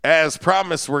as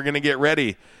promised, we're going to get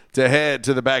ready to head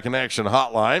to the Back in Action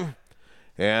hotline.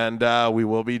 And we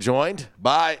will be joined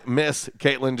by Miss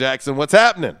Katelyn Jackson. What's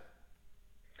happening?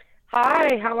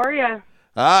 Hi, how are you?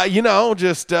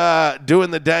 Just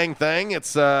doing the dang thing.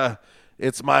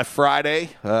 It's my Friday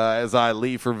as I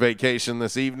leave for vacation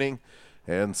this evening.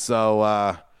 And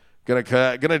so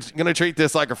gonna treat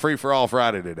this like a free-for-all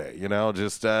Friday today.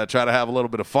 Just try to have a little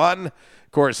bit of fun.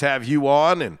 Of course, have you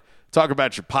on and talk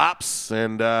about your pops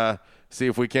and see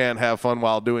if we can have fun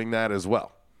while doing that as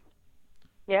well.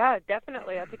 Yeah,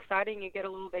 definitely. That's exciting. You get a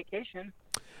little vacation.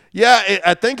 Yeah,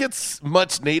 I think it's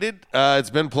much needed. It's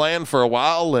been planned for a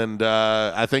while, and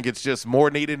I think it's just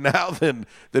more needed now than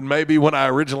maybe when I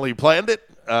originally planned it.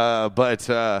 But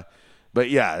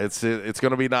yeah, it's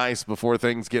going to be nice before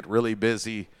things get really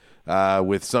busy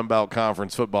with Sunbelt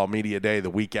Conference Football Media Day the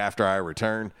week after I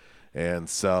return. And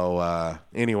so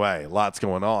anyway, lots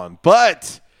going on.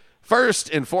 But first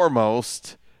and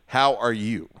foremost, how are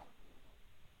you?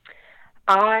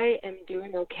 I am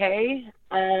doing okay.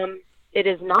 It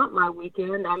is not my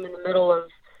weekend. I'm in the middle of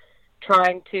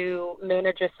trying to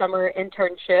manage a summer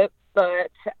internship, but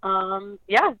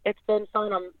yeah, it's been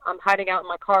fun. I'm hiding out in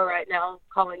my car right now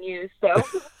calling you, so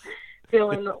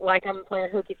feeling like I'm playing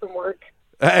hooky from work.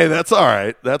 Hey, that's all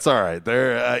right. That's all right.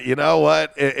 There, you know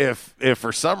what? If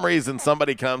for some reason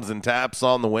somebody comes and taps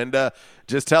on the window,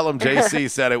 just tell them JC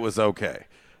said it was okay.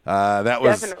 That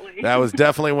was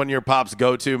definitely one of your pop's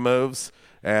go-to moves,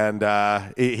 and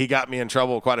he got me in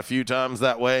trouble quite a few times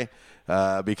that way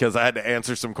because I had to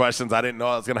answer some questions I didn't know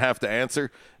I was going to have to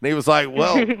answer. And he was like,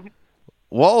 "Well,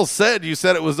 Walls said you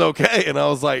said it was okay," and I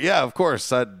was like, "Yeah, of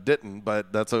course I didn't,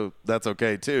 but that's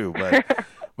okay too."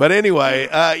 But anyway,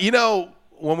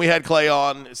 when we had Clay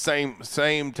on,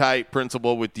 same type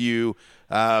principle with you.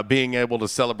 Being able to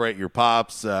celebrate your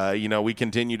pops, we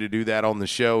continue to do that on the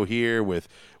show here with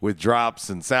drops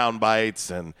and sound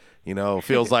bites, and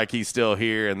feels like he's still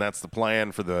here, and that's the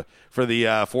plan for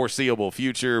the foreseeable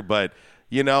future. But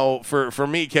for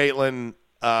me, Katelyn,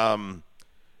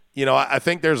 I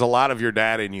think there's a lot of your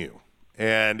dad in you,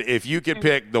 and if you could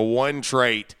pick the one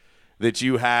trait that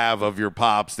you have of your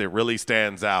pops that really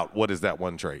stands out, what is that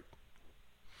one trait?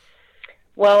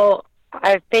 Well,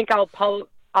 I think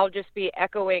I'll just be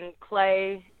echoing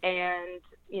Clay and,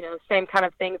 same kind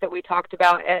of things that we talked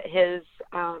about at his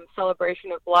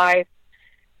celebration of life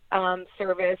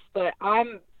service. But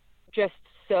I'm just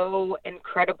so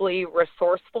incredibly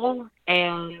resourceful.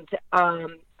 And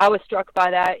I was struck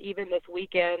by that even this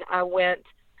weekend. I went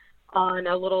on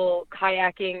a little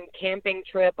kayaking camping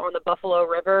trip on the Buffalo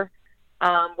River,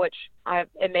 which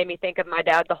it made me think of my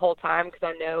dad the whole time because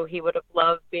I know he would have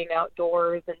loved being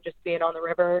outdoors and just being on the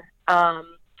river.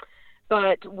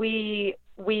 But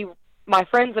my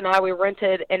friends and I, we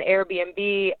rented an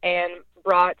Airbnb and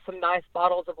brought some nice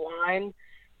bottles of wine,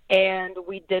 and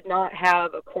we did not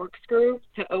have a corkscrew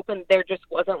to open. There just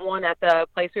wasn't one at the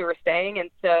place we were staying. And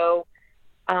so,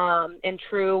 in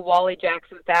true Wally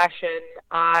Jackson fashion,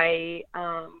 I,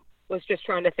 was just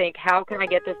trying to think, how can I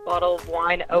get this bottle of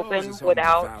wine open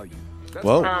without?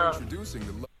 Whoa!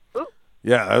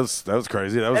 Yeah, that was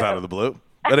crazy. That was out of the blue.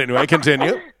 But anyway,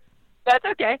 continue. That's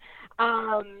okay.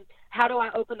 How do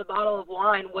I open the bottle of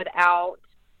wine without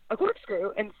a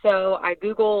corkscrew? And so I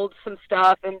Googled some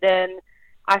stuff, and then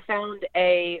I found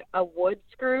a wood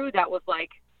screw that was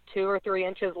like 2 or 3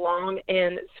 inches long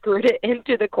and screwed it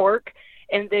into the cork,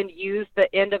 and then used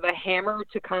the end of a hammer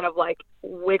to kind of like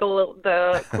wiggle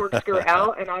the corkscrew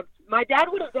out. And my dad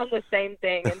would have done the same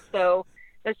thing. And so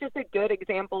that's just a good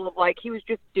example of like, he was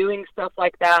just doing stuff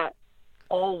like that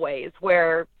always,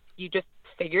 where you just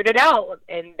figured it out.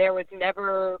 And there was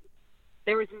never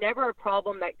a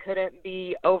problem that couldn't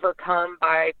be overcome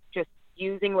by just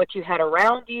using what you had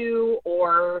around you,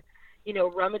 or,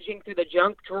 rummaging through the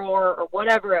junk drawer or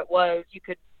whatever it was.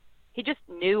 He just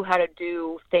knew how to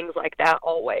do things like that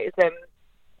always. And,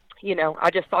 I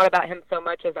just thought about him so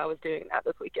much as I was doing that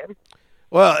this weekend.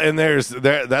 Well, and that's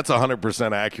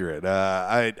 100% accurate.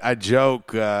 I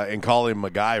joke and call him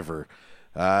MacGyver.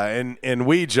 And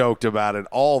we joked about it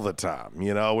all the time.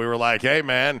 We were like, hey,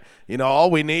 man,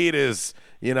 all we need is,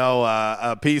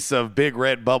 a piece of big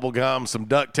red bubble gum, some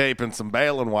duct tape, and some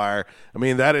baling wire. I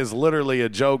mean, that is literally a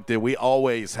joke that we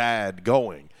always had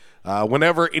going.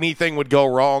 Whenever anything would go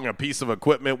wrong, a piece of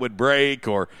equipment would break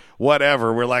or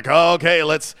whatever, we're like, oh, okay,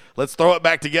 let's throw it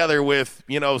back together with,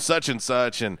 such and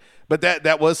such. But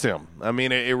that was him. I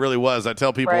mean, it really was. I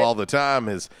tell people all the time,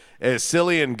 as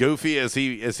silly and goofy as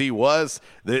he was,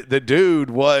 the dude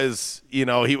was, he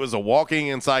was a walking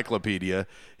encyclopedia.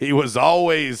 He was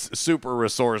always super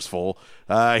resourceful.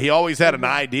 He always had an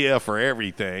idea for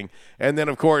everything. And then,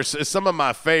 of course, some of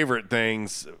my favorite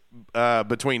things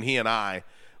between he and I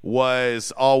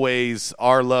was always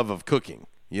our love of cooking.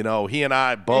 You know, he and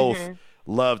I both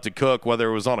love to cook, whether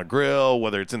it was on a grill,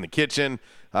 whether it's in the kitchen.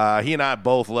 He and I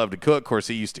both love to cook. Of course,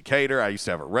 he used to cater. I used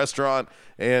to have a restaurant.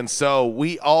 And so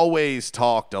we always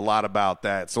talked a lot about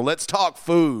that. So let's talk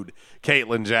food,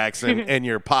 Katelyn Jackson, and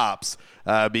your pops,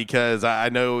 because I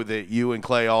know that you and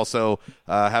Clay also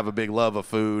have a big love of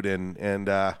food, and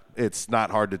it's not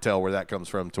hard to tell where that comes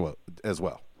from as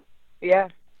well. Yeah,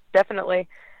 definitely.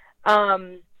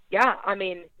 Yeah, I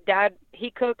mean, Dad,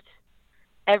 he cooked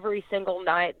every single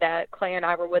night that Clay and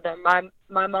I were with him.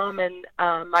 My mom and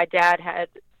my dad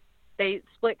they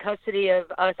split custody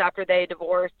of us after they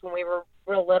divorced when we were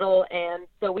real little, and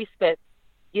so we spent,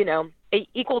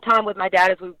 equal time with my dad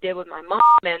as we did with my mom,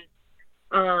 and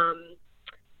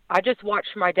I just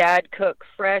watched my dad cook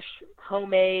fresh,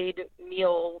 homemade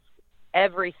meals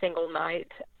every single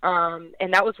night,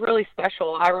 and that was really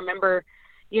special. I remember,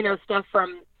 stuff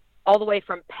from all the way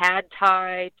from pad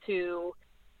thai to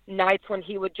nights when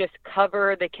he would just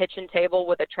cover the kitchen table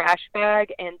with a trash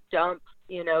bag and dump,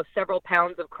 several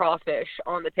pounds of crawfish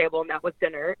on the table, and that was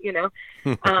dinner,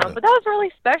 but that was really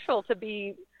special to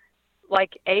be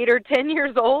like 8 or 10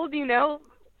 years old,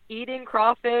 eating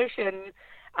crawfish and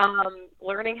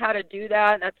learning how to do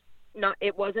that.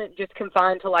 It wasn't just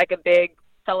confined to like a big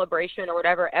celebration or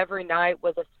whatever. Every night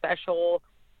was a special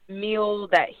meal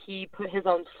that he put his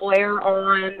own flair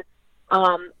on.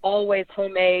 Always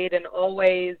homemade and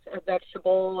always a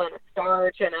vegetable and a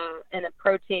starch and a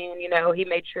protein. He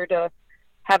made sure to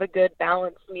have a good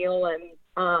balanced meal,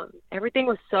 and everything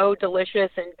was so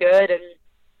delicious and good. And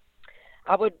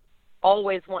I would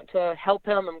always want to help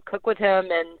him and cook with him.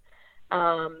 And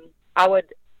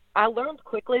I learned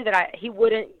quickly that he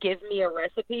wouldn't give me a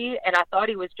recipe, and I thought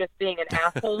he was just being an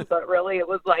asshole, but really it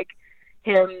was like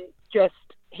him just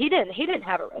he didn't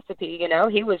have a recipe.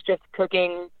 He was just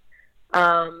cooking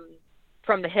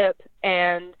from the hip,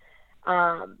 and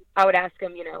I would ask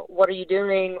him, what are you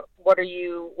doing? What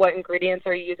ingredients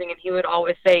are you using? And he would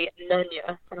always say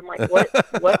nunya. And I'm like,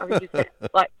 what are you saying?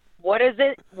 Like, what is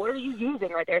it? What are you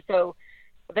using right there? So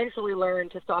eventually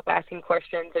learned to stop asking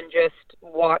questions and just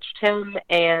watched him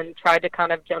and tried to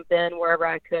kind of jump in wherever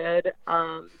I could.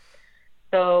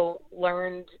 So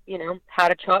learned, how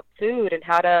to chop food and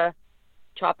how to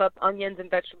chop up onions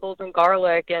and vegetables and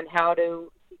garlic and how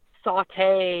to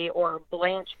saute or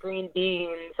blanch green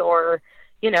beans or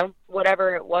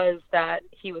whatever it was that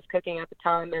he was cooking at the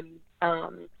time.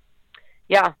 And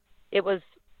it was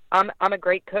I'm a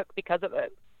great cook because of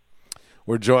it.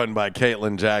 We're joined by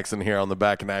Katelyn Jackson here on the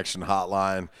Back in Action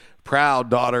Hotline, proud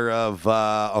daughter of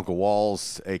Uncle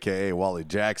Walls, a.k.a. Wally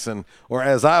Jackson, or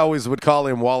as I always would call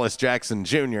him, Wallace Jackson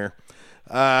Jr.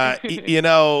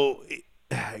 Katelyn,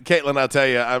 I'll tell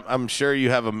you, I'm sure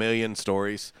you have a million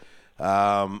stories.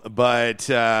 But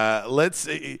let's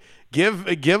give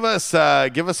us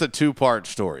a two-part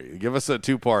story. Give us a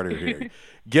two-parter here.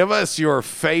 Give us your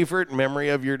favorite memory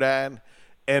of your dad,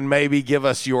 and maybe give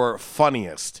us your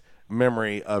funniest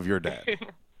memory of your dad.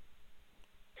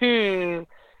 I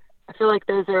feel like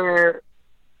those are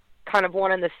kind of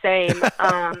one and the same.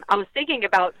 I was thinking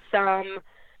about some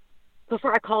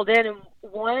before I called in, and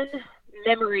one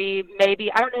memory, maybe,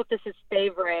 I don't know if this is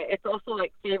favorite. It's also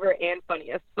like favorite and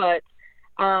funniest, but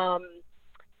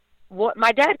what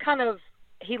my dad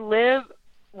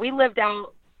we lived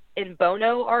out in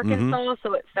Bono, Arkansas,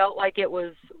 so it felt like it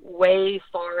was way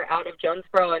far out of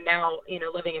Jonesboro, and now,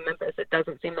 living in Memphis, it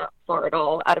doesn't seem that far at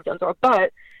all out of Jonesboro,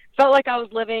 but felt like I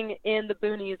was living in the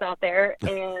boonies out there,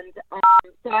 and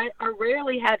so I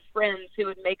rarely had friends who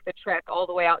would make the trek all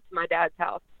the way out to my dad's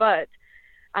house, but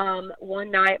one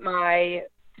night my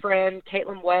friend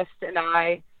Caitlin West and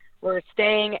I were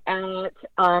staying at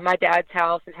my dad's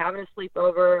house and having a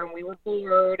sleepover, and we were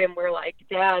bored, and we're like,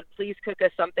 Dad, please cook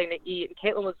us something to eat. And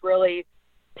Caitlin was really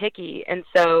picky, and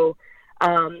so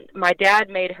my dad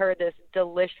made her this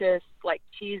delicious, like,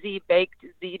 cheesy baked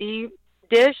ziti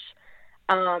dish,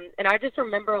 and I just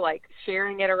remember, like,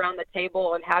 sharing it around the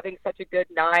table and having such a good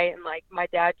night, and, like, my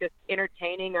dad just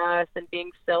entertaining us and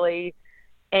being silly.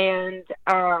 And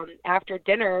after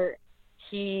dinner,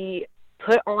 he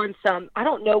put on some, I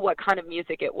don't know what kind of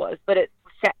music it was, but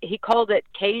he called it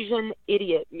Cajun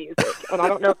idiot music, and I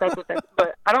don't know if that's what that,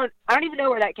 but I don't even know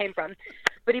where that came from.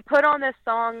 But he put on this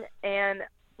song and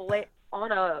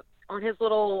on his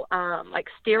little like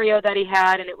stereo that he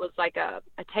had, and it was like a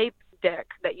tape deck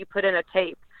that you put in a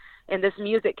tape, and this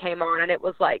music came on, and it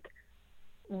was like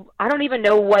I don't even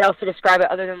know what else to describe it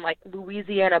other than like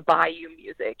Louisiana Bayou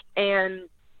music. And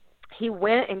he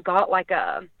went and got like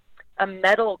a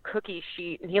metal cookie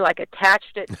sheet, and he like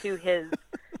attached it to his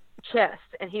chest,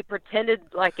 and he pretended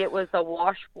like it was a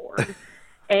washboard.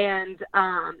 And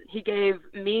he gave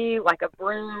me like a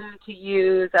broom to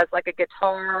use as like a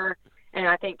guitar, and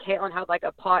I think Katelyn had like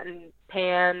a pot and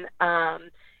pan.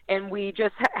 And we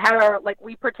just had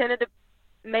we pretended to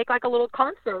make like a little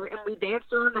concert, and we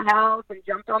danced around the house and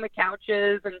jumped on the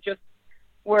couches and just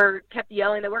kept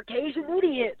yelling that we're Cajun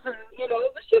idiots. And, it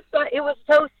was just, it was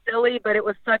so silly, but it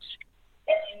was such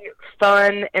a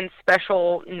fun and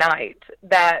special night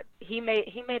that he made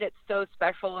it so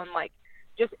special, and like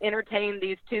just entertained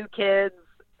these two kids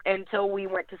until we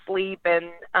went to sleep. And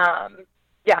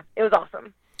it was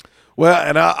awesome. Well,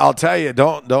 and I'll tell you,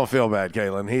 don't feel bad,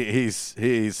 Katelyn.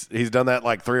 He's done that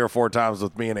like 3 or 4 times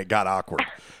with me, and it got awkward.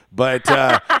 But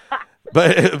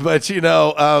but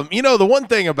the one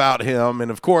thing about him, and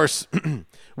of course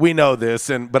we know this,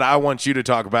 but I want you to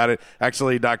talk about it.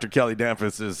 Actually, Dr. Kelly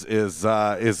Dampus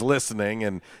is listening,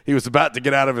 and he was about to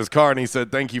get out of his car, and he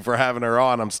said, "Thank you for having her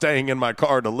on. I'm staying in my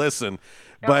car to listen."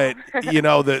 But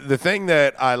the thing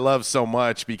that I love so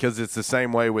much, because it's the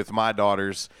same way with my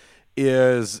daughters,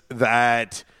 is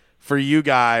that for you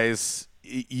guys,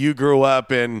 you grew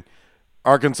up in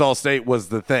Arkansas State was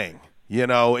the thing.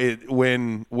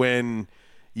 When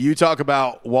you talk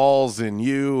about Walls and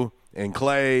you and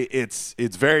Clay, it's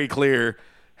very clear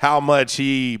how much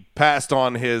he passed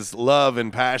on his love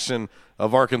and passion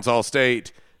of Arkansas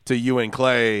State to you and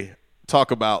Clay.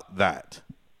 Talk about that.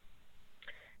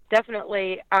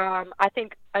 Definitely. I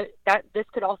think that this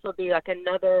could also be like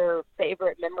another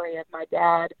favorite memory of my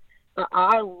dad.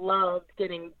 I loved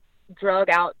getting drug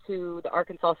out to the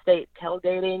Arkansas State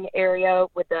tailgating area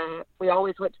we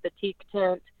always went to the teak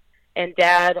tent, and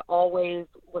Dad always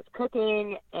was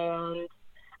cooking. And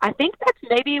I think that's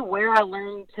maybe where I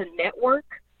learned to network,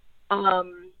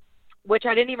 which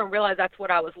I didn't even realize that's what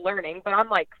I was learning. But I'm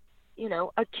like,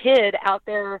 a kid out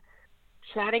there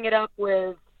chatting it up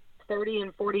with 30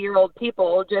 and 40-year-old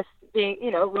people, just being,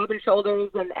 rubbing shoulders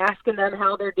and asking them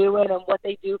how they're doing and what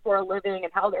they do for a living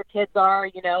and how their kids are,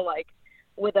 like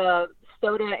with a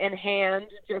soda in hand,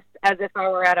 just as if I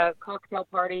were at a cocktail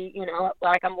party,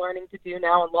 like I'm learning to do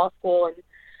now in law school.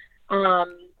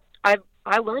 And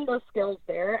I learned those skills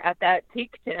there at that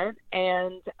teak tent.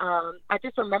 And I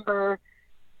just remember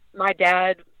my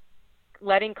dad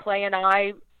letting Clay and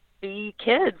I be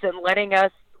kids and letting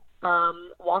us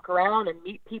walk around and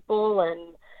meet people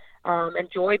and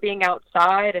enjoy being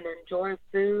outside and enjoy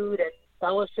food and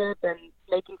fellowship and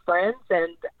making friends.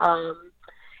 And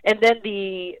then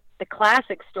the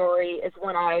classic story is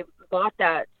when I bought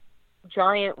that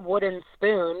giant wooden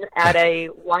spoon at a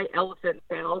white elephant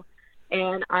sale.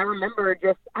 And I remember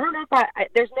I don't know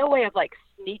if there's no way of like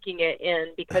sneaking it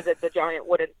in because it's a giant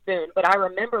wooden spoon, but I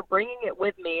remember bringing it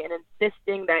with me and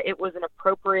insisting that it was an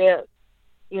appropriate,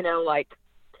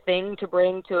 thing to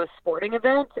bring to a sporting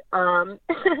event,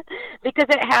 because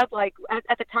it had like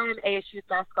at the time ASU's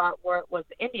mascot was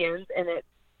the Indians, and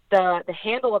the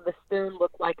handle of the spoon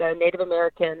looked like a Native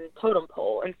American totem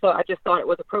pole, and so I just thought it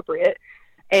was appropriate.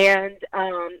 And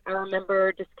I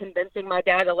remember just convincing my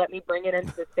dad to let me bring it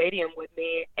into the stadium with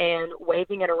me and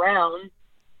waving it around,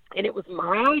 and it was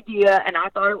my idea, and I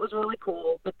thought it was really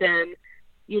cool. But then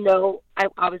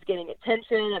I was getting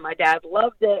attention, and my dad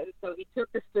loved it, and so he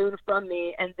took the spoon from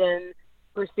me and then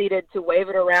proceeded to wave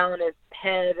it around his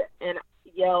head and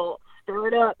yell, "Stir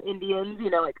it up, Indians,"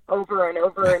 like over and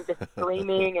over, and just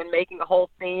screaming and making a whole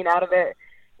scene out of it.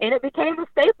 And it became a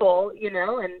staple,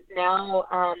 and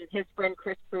now his friend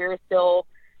Chris Freer still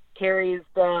carries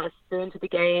the spoon to the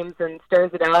games and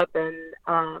stirs it up. And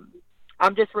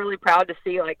I'm just really proud to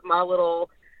see like my little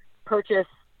purchase,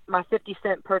 my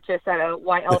 50-cent purchase at a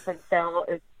white elephant sale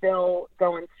is still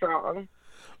going strong.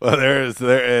 Well, there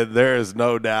is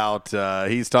no doubt.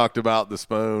 He's talked about the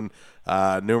spoon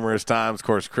numerous times. Of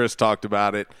course, Chris talked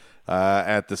about it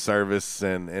at the service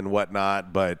and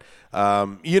whatnot. But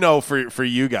for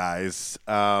you guys,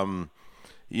 having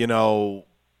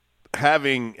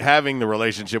the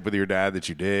relationship with your dad that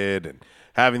you did, and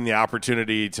having the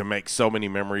opportunity to make so many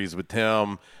memories with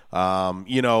him.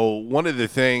 One of the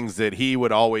things that he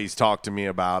would always talk to me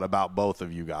about both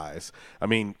of you guys. I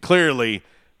mean, clearly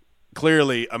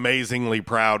amazingly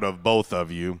proud of both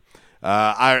of you.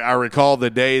 I recall the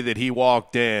day that he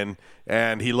walked in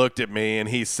and he looked at me and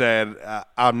he said,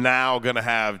 "I'm now going to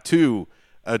have 2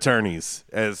 attorneys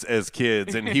as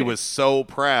kids." And he was so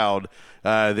proud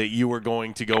that you were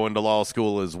going to go into law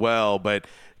school as well. But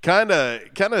kind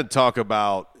of talk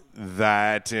about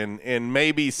that and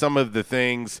maybe some of the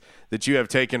things that you have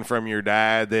taken from your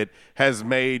dad that has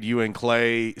made you and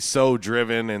Clay so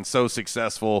driven and so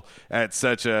successful at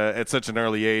such an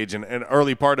early age and an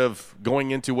early part of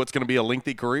going into what's going to be a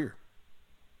lengthy career?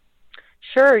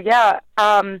 Sure, yeah.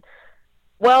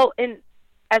 Well,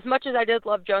 as much as I did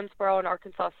love Jonesboro and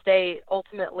Arkansas State,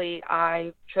 ultimately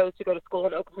I chose to go to school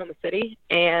in Oklahoma City.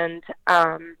 And,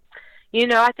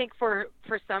 I think for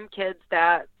some kids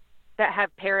that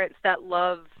have parents that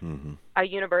love a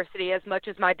university as much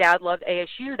as my dad loved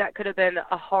ASU, that could have been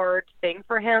a hard thing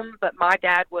for him. But my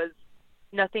dad was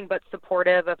nothing but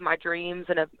supportive of my dreams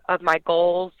and of my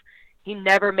goals. He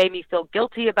never made me feel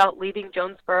guilty about leaving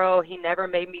Jonesboro. He never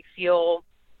made me feel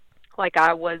like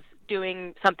I was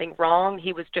doing something wrong.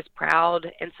 He was just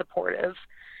proud and supportive.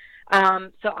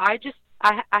 So I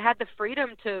had the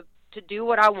freedom to do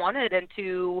what I wanted and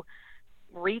to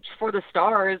reach for the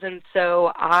stars. And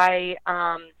so I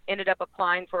ended up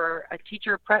applying for a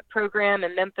teacher prep program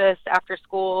in Memphis after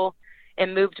school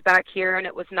and moved back here. And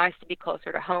it was nice to be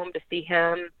closer to home to see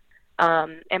him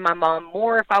and my mom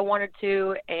more if I wanted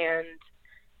to. And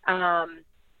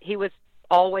he was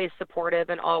always supportive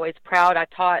and always proud. I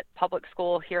taught public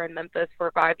school here in Memphis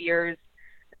for 5 years.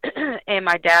 And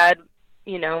my dad,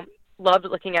 loved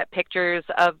looking at pictures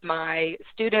of my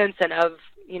students and of,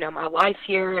 my life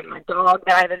here and my dog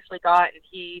that I eventually got. And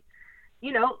he,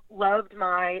 loved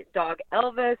my dog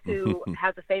Elvis, who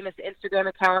has a famous Instagram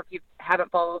account if you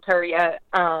haven't followed her yet.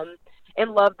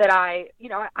 And loved that I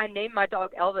named my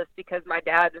dog Elvis because my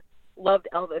dad loved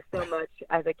Elvis so much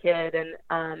as a kid and,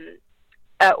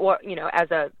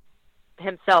 as a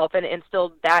himself, and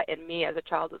instilled that in me as a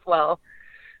child as well.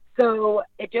 So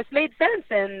it just made sense.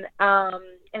 And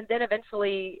then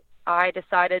eventually I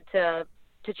decided to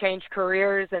change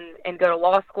careers and go to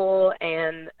law school.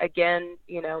 And again,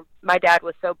 my dad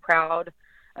was so proud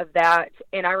of that.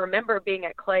 And I remember being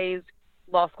at Clay's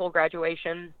law school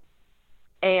graduation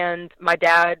and my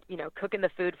dad, cooking the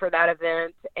food for that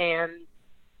event. And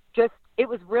just, it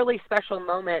was really special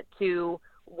moment to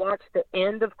watch the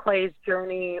end of Clay's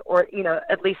journey, or,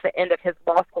 at least the end of his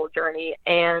law school journey,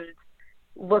 and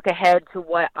look ahead to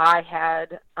what I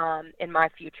had in my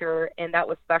future. And that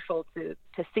was special to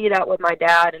see that with my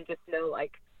dad and just know,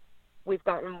 like, we've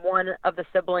gotten one of the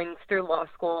siblings through law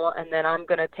school, and then I'm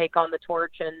going to take on the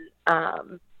torch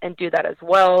and do that as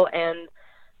well. And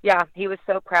yeah, he was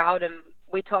so proud. And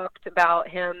we talked about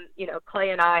him, Clay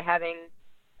and I having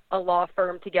a law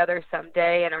firm together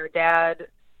someday, and our dad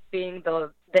being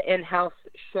the in-house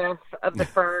chef of the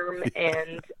firm.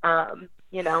 And,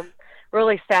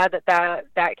 really sad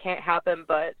that can't happen,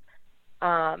 but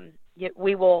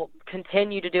we will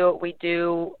continue to do what we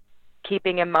do,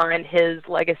 keeping in mind his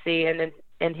legacy and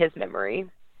in his memory.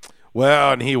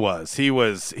 Well, and he was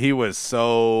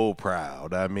so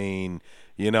proud. I mean,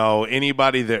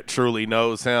 anybody that truly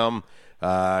knows him,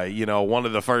 one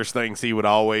of the first things he would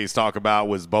always talk about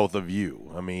was both of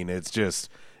you. I mean, it's just,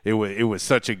 it was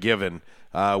such a given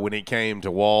when it came to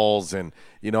Walls. And,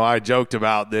 I joked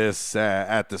about this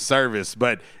at the service,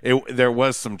 but there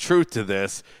was some truth to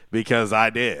this because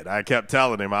I kept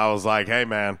telling him, I was like, hey,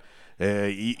 man,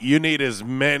 you need as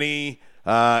many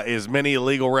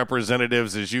legal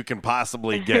representatives as you can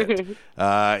possibly get,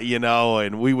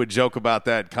 and we would joke about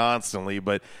that constantly.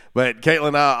 But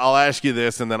Katelyn, I'll ask you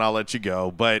this and then I'll let you go.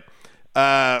 But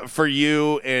for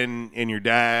you and your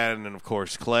dad and, of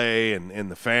course, Clay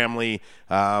and the family,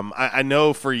 I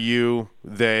know for you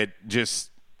that just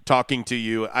talking to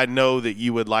you, I know that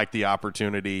you would like the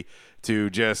opportunity to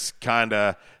just kind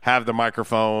of have the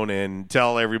microphone and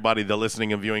tell everybody, the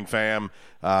listening and viewing fam,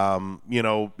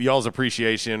 y'all's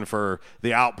appreciation for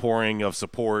the outpouring of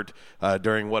support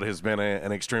during what has been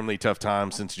an extremely tough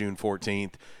time since June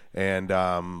 14th. And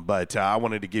but I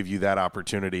wanted to give you that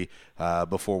opportunity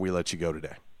before we let you go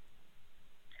today.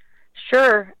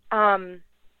 Sure. I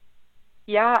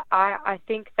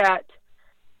think that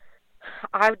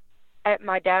at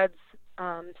my dad's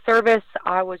service,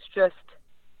 I was just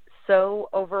so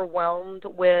overwhelmed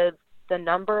with the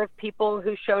number of people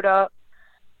who showed up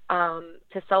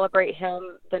to celebrate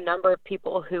him, the number of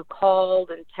people who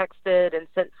called and texted and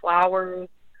sent flowers.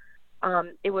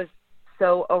 It was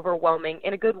so overwhelming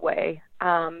in a good way.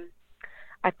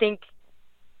 I think,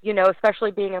 especially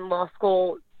being in law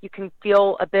school, you can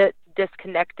feel a bit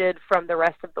disconnected from the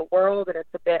rest of the world, and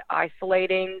it's a bit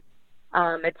isolating.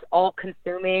 It's all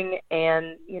consuming,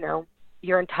 and,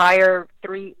 the entire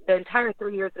 3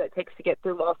 years that it takes to get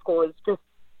through law school is just,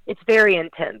 it's very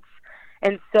intense.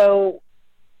 And so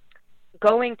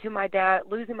losing my dad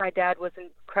was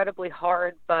incredibly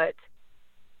hard, but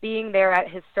being there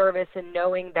at his service and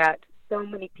knowing that so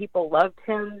many people loved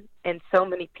him and so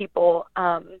many people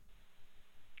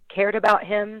cared about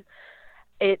him,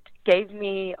 it gave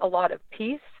me a lot of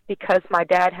peace because my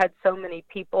dad had so many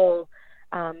people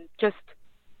just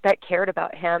that cared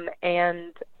about him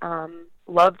and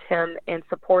loved him and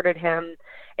supported him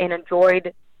and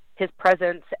enjoyed his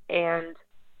presence and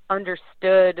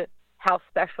understood how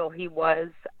special he was,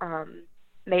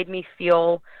 made me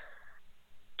feel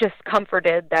just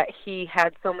comforted that he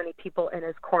had so many people in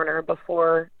his corner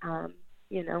before,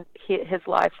 his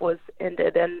life was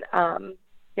ended. And,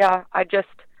 I just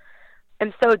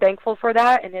am so thankful for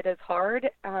that. And it is hard.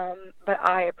 But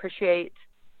I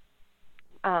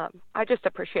just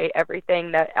appreciate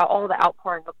everything all the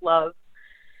outpouring of love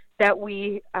that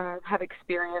we have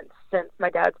experienced since my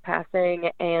dad's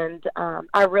passing. And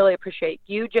I really appreciate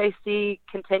you, JC,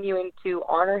 continuing to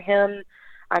honor him.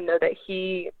 I know that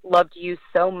he loved you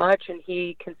so much and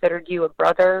he considered you a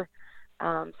brother.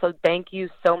 So thank you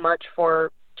so much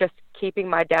for just keeping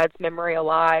my dad's memory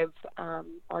alive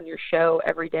on your show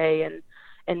every day,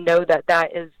 and know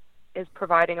that is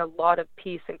providing a lot of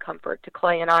peace and comfort to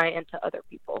Clay and I and to other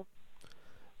people.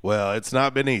 Well, it's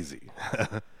not been easy.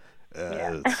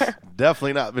 It's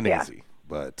definitely not been easy,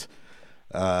 but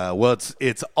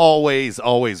it's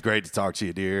always great to talk to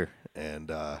you, dear.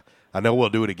 And I know we'll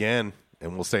do it again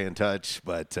and we'll stay in touch,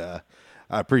 but I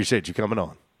appreciate you coming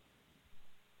on.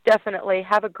 Definitely.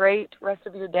 Have a great rest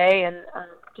of your day, and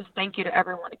just thank you to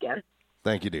everyone again.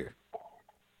 Thank you, dear.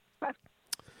 Bye.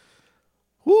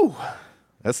 Whew.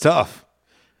 That's tough.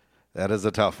 That is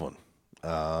a tough one.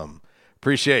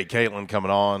 Appreciate Katelyn coming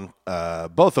on.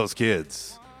 Both those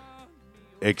kids,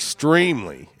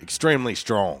 extremely, extremely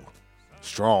strong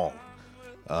through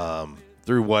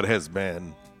what has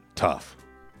been tough.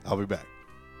 I'll be back.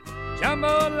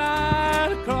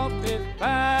 Jambalaya across this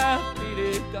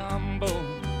 5-feet gumbo.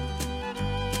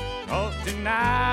 Oh, tonight.